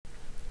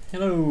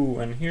Hello,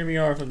 and here we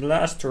are for the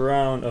last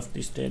round of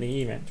this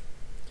daily event.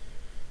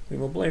 We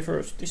will play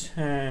first. This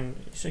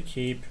hand is a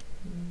keep.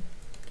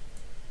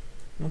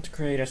 Not the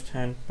greatest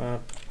hand, but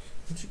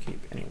it's a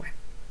keep anyway.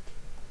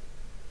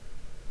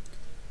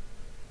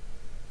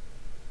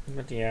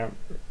 But yeah,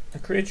 a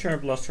creature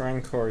plus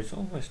rancor is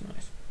always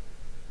nice.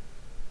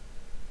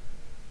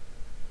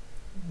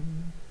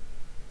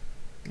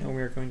 Now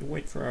we are going to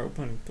wait for our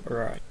opponent to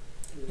arrive.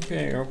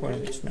 Okay, our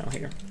opponent is now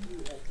here.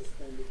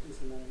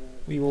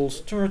 We will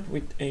start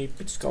with a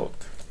pit skulk.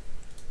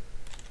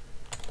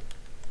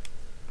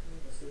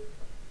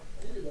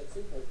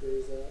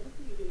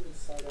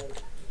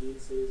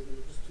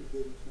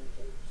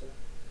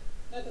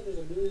 Not that there's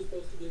a million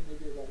supposed to give,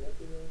 maybe about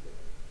lucky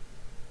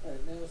though.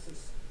 Alright, now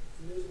since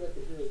news about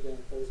the hero's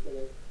downfall, it's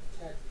gonna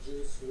attack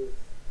Jace with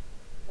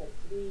all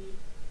three.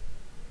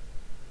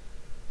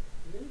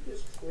 Maybe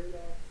just trade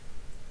off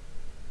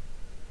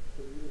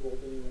the revolt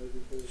anyway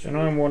because. So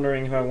now I'm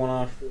wondering if I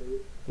wanna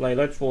play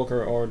Let's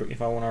Walker or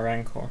if I wanna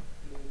Rancor.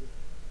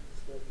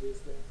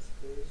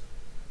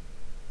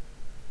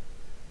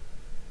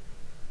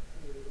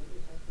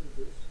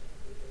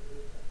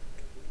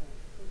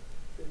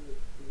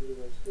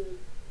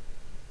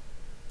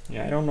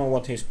 Yeah, I don't know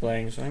what he's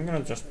playing, so I'm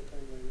gonna just...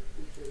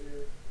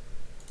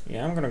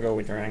 Yeah, I'm gonna go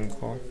with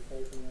Rancor.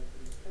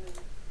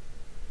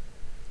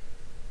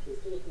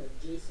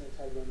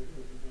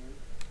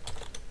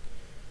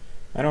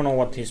 I don't know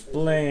what he's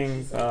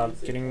playing,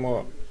 but getting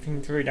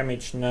 3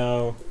 damage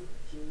now.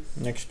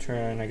 Next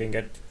turn I can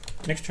get...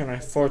 Next turn I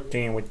have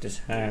 14 with this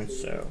hand,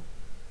 so...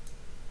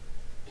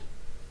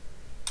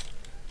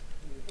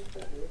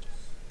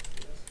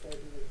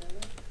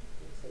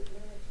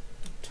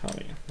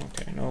 Talia.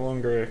 Okay, no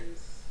longer...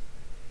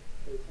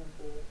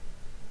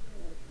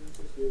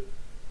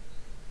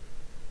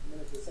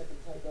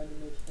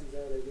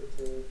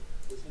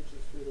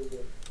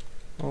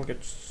 I'll get...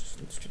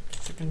 Let's get the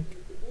second.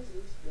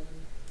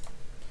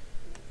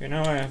 Okay,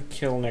 now I have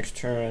kill next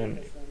turn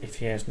if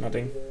he has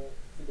nothing.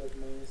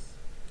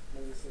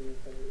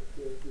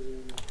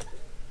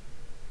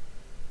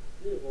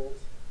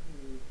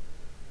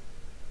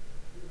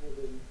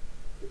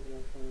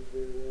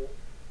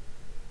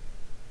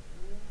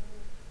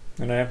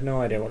 And I have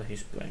no idea what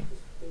he's playing.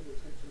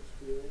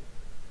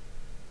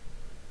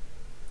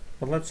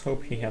 But let's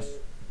hope he has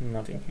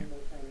nothing here.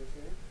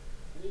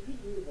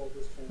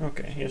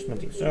 Okay, he has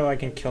nothing, so I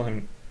can kill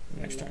him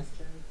next turn.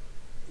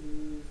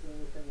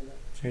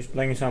 So he's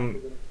playing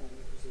some...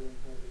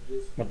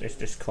 What is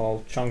this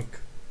called? Chunk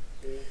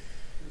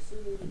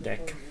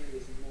deck.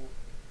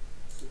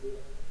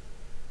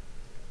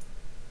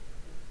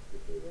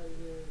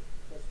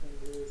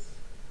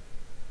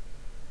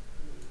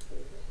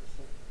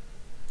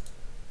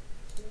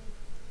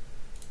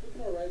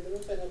 Alright, but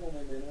once I have all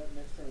my mana,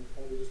 next turn I'll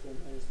probably just go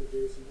minus the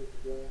Jace and hope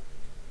to draw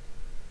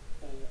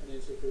an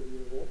answer for the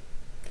revolt.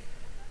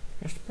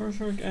 There's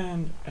Berserk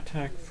and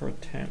attack for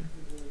 10.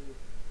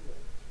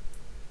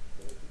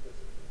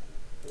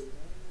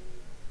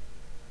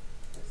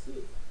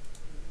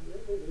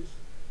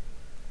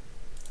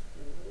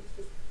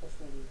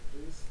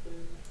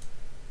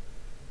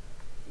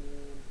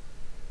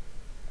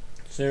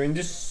 So in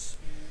this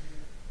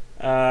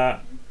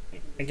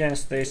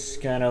against this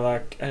kind of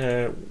like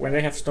when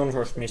they have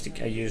Stoneforge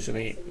Mystic, I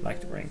usually like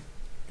to bring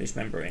this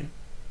member in.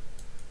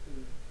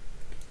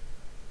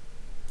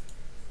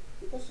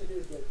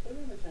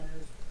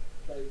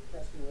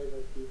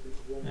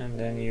 And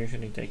then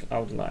usually take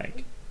out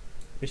like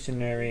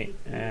Visionary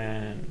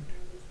and...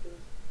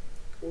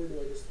 Or do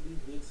I just leave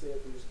Gainsay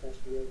up and just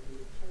cast the red in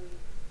return?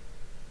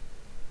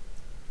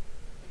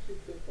 I actually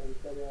think I'm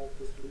better off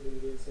just leaving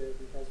Gainsay up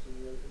and casting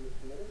the red in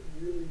return. I don't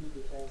really need to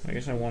cast... I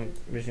guess I want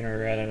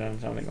Visionary rather than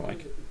something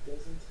like...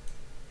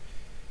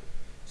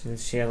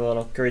 Since he has a lot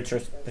of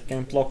creatures that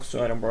can block,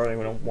 so I don't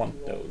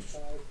want those.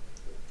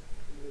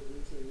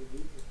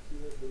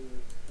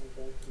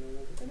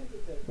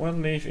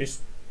 One leaf is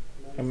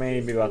a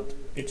maybe, but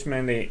it's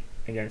mainly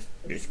against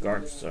these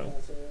cards, so...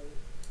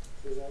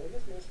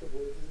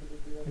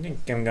 I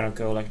think I'm gonna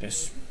go like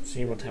this,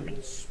 see what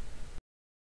happens.